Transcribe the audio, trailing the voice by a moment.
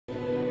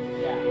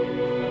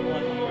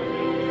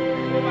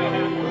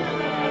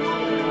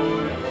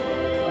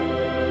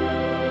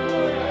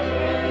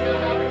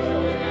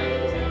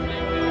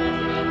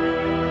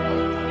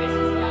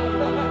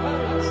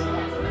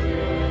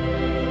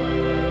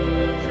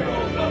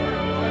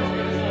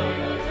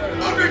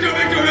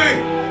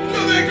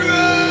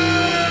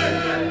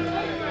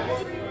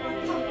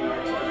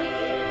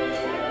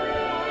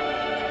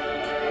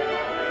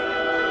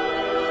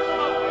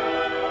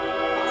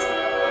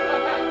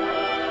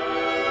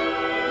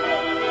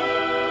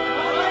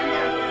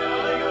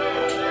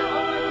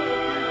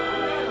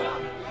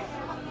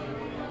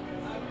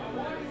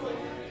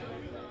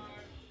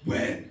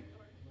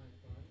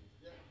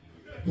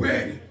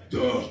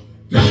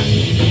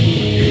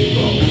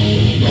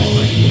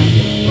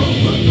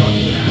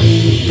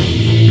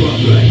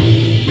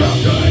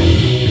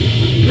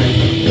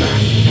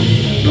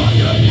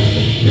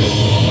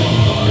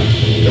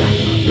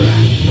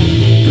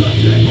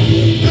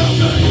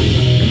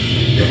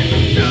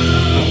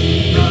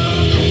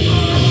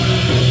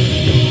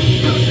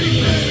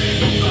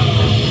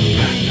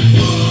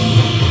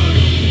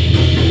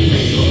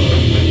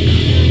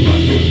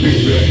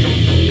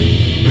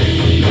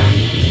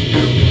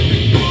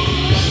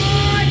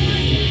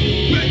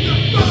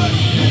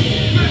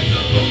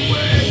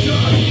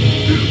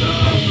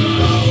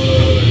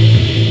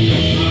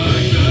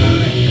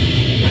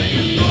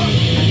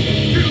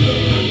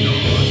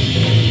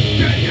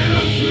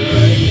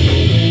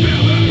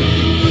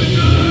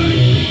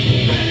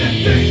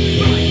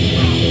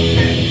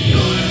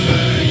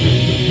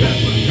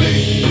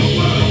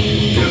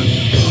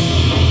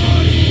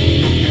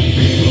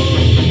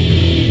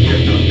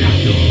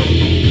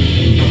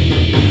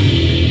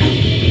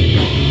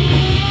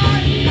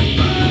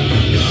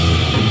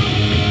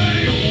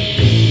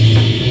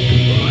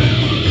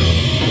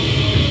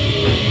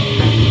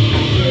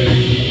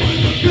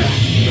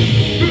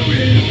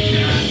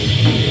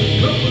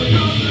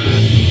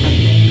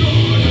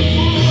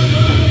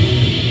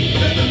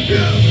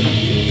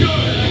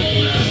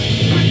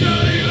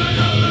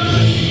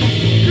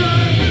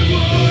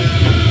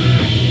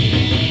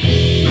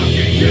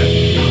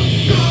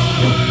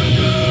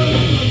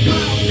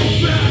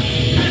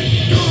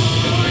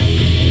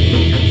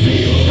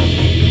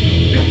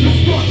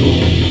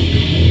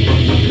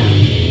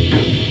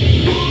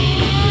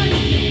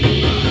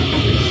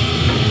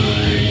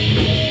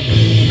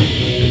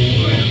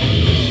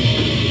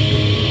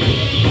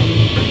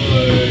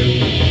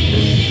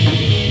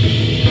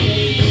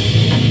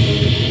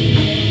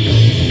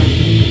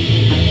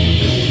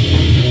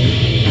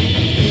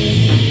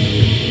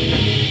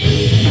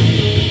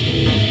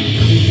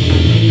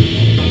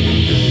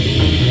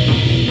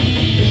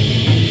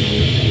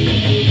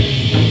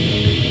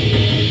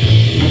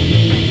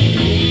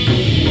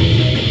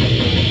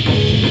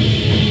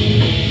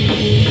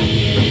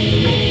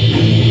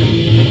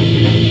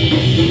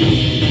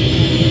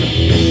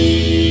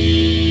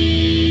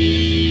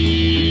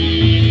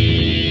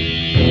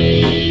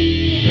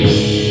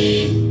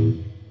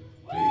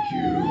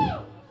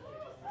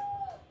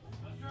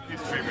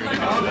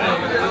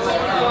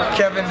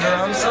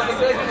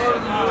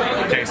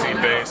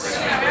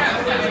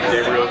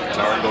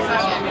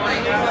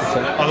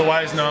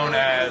Otherwise known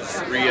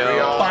as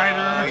Bryaugh,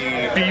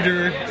 Spider,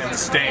 Beater, and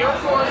Sting.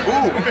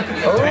 Ooh!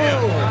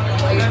 Damn.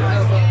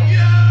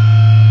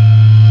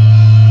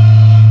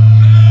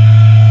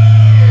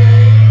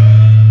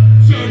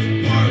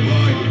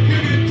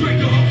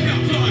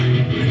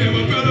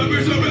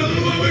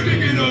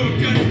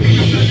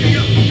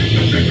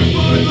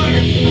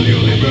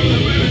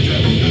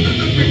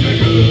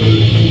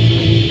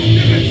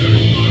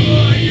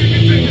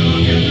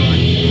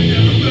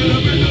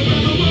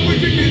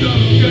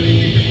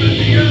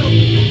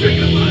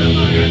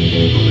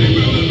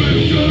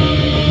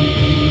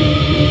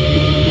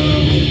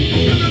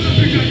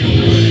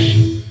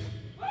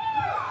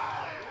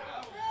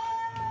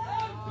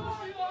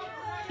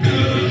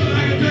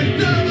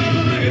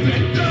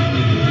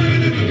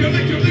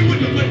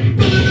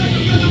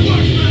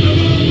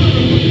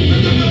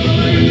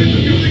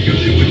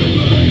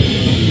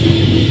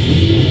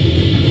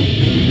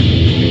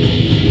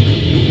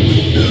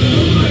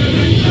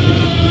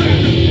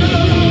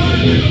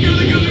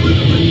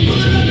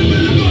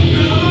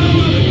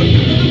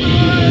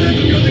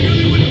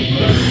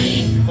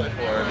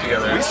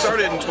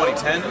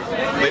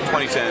 Late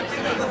 2010.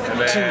 And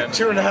then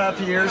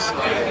 2.5 years.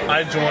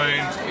 I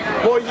joined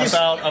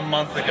about a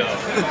month ago.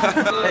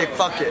 Hey,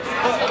 fuck it.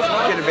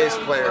 Get a bass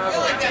player.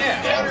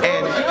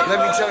 And let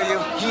me tell you,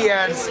 he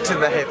adds to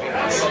the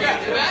heaviness.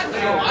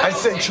 I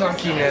said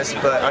chunkiness,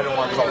 but I don't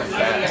want to call him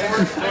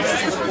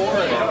fat.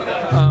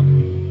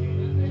 Well,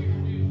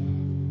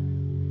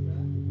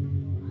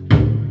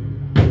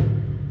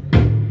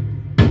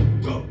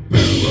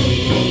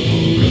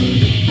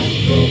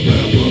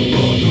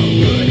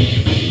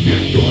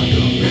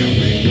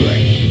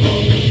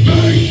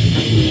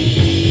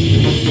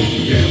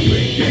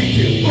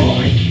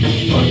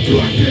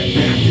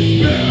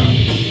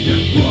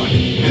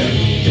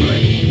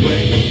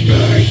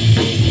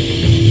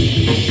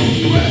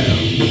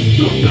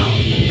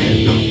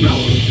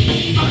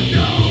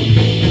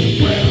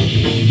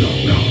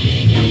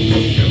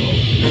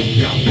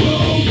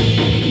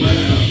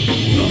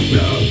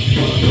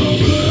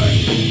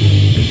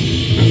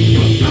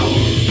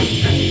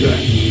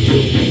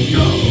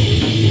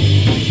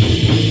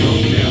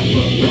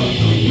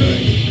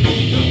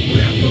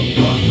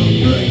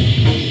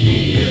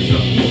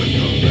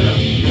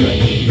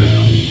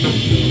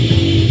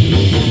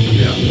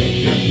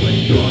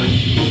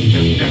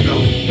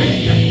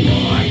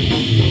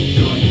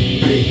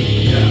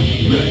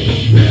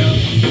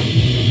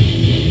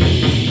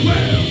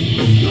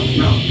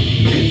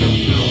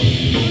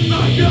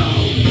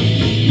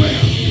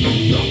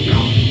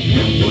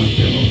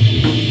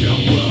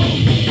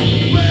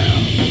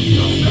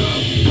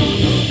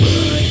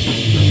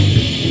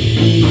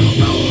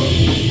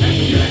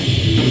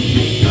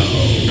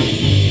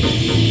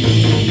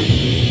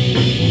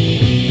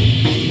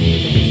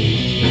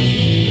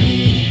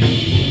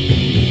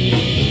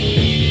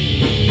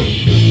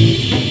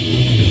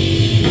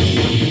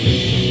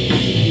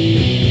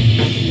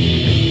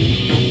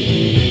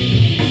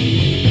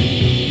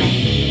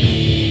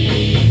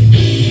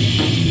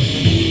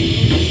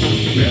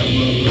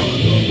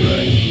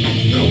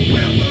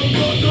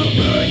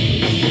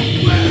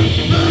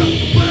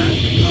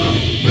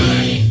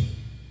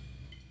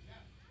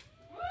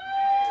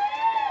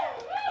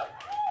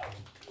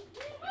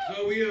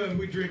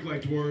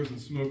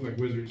 smoke like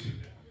wizards.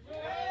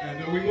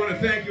 And we want to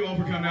thank you all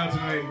for coming out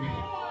tonight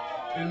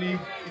and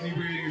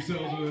inebriating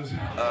yourselves with us.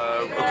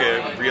 Okay,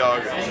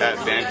 Bryaugh at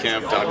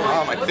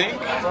bandcamp.com, I think.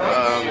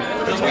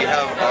 Because we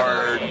have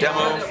our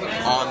demo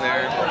on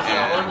there,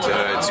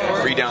 and it's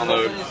free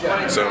download.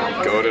 So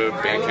go to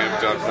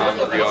bandcamp.com,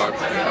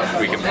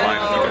 Bryaugh. You can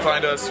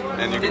find us,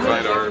 and you can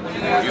find our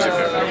music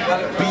there.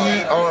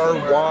 Bryaugh.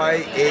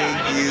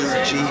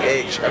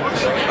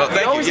 Oh,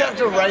 thank I always you. have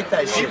to write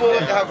that shit. People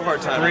have a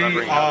hard time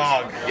remembering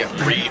Bryaugh. Yeah,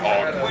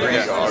 Bryaugh.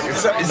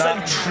 Bryaugh. It's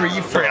like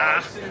tree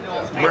frog.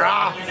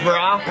 Brah.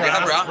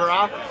 Yeah,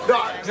 brah.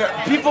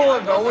 No, people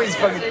have always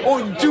fucking,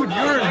 oh, dude,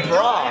 you're in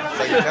bra. It's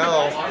like,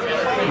 no.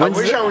 I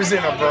wish I was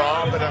in a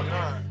bra, but I'm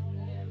not.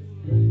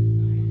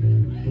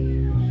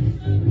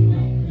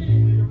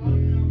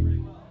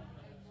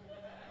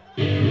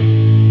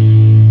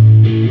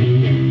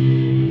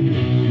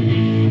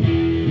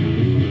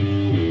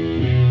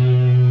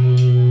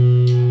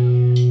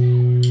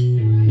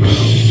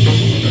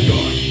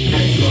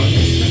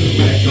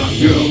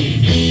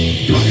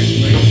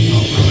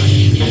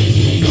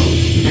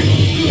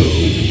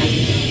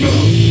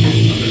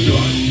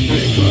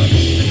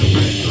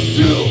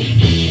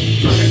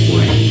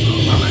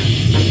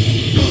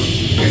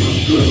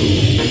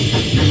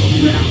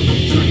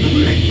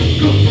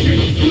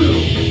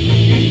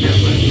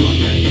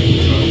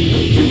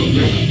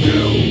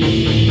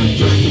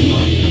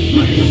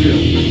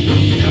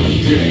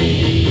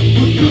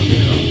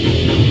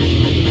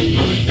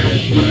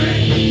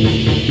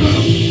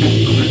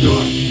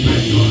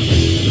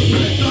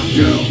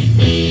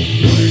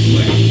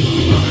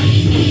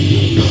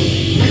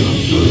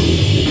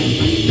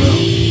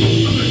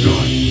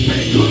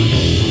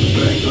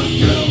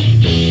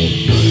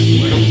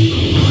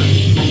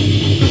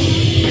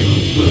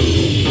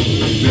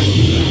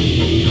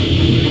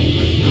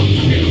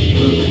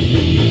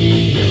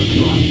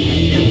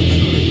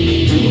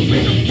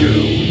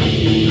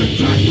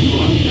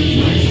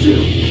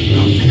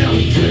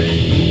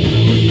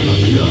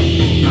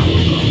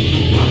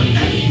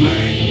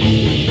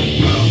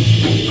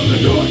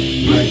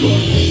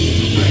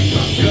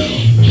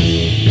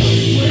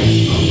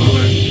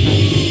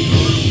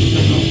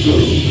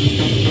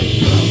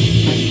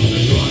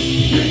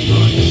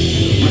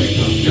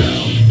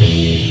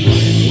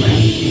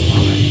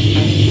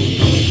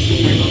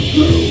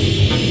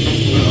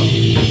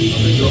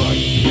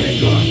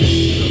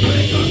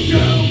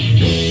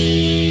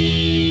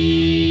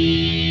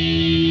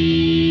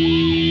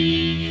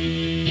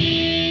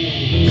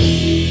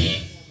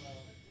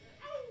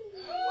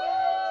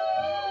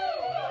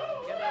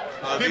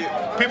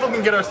 People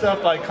can get our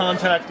stuff by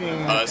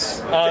contacting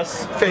Us. through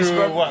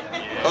Facebook. what?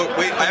 Oh,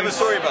 wait, I have a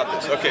story about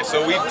this. Okay,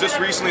 so we just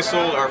recently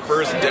sold our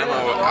first demo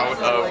out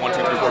of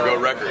 1234 Go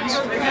Records.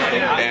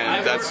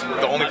 And that's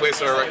the only place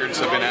that our records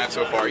have been at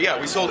so far. Yeah,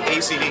 we sold a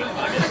CD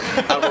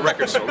out of a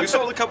record store. We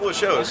sold a couple of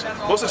shows.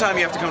 Most of the time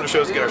you have to come to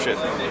shows to get our shit.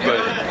 But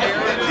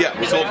yeah,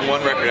 we sold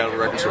one record out of a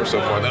record store so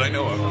far that I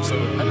know of. So.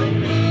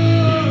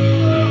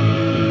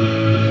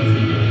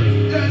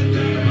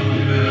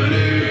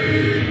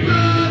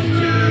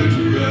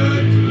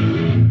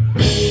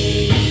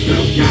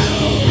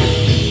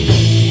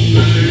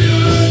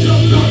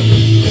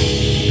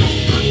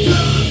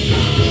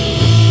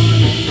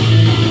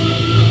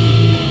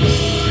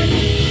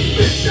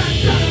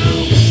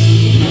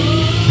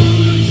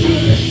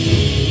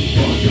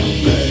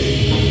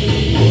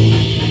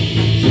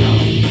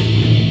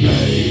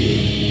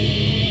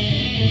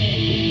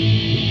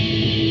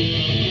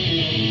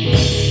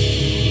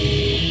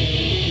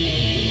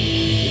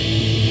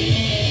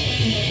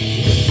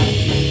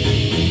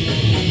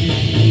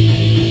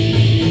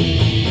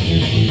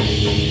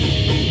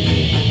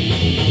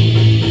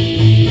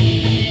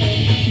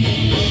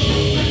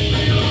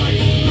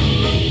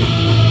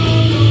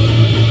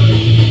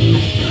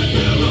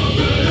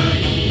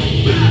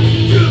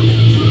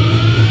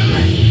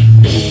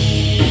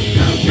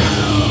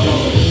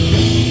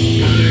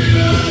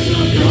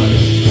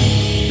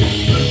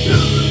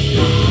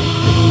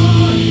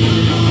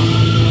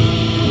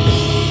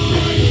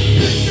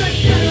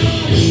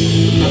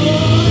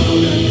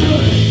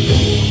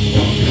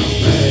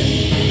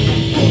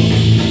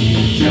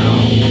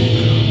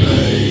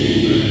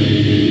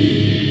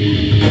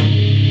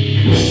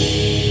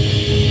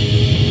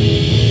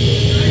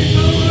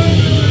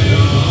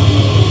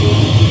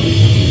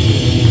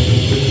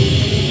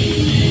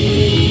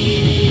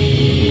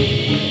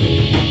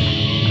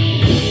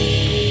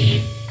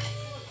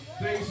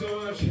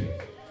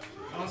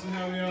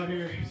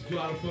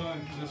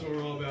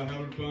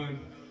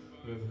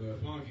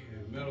 Punk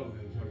and metal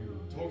and fucking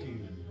Tolkien.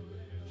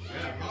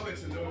 Yeah,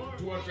 hobbits and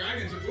dwarf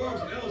dragons and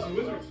dwarves and elves and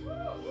wizards.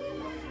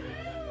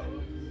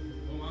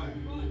 Oh my.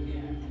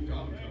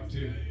 Goblin Talk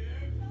too.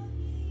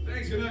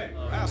 Thanks, good night.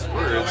 Last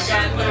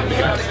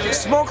words.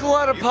 Smoke a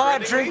lot of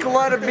pot, drink a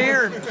lot of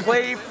beer, and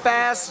play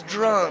fast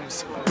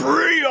drums.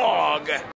 Bryaugh!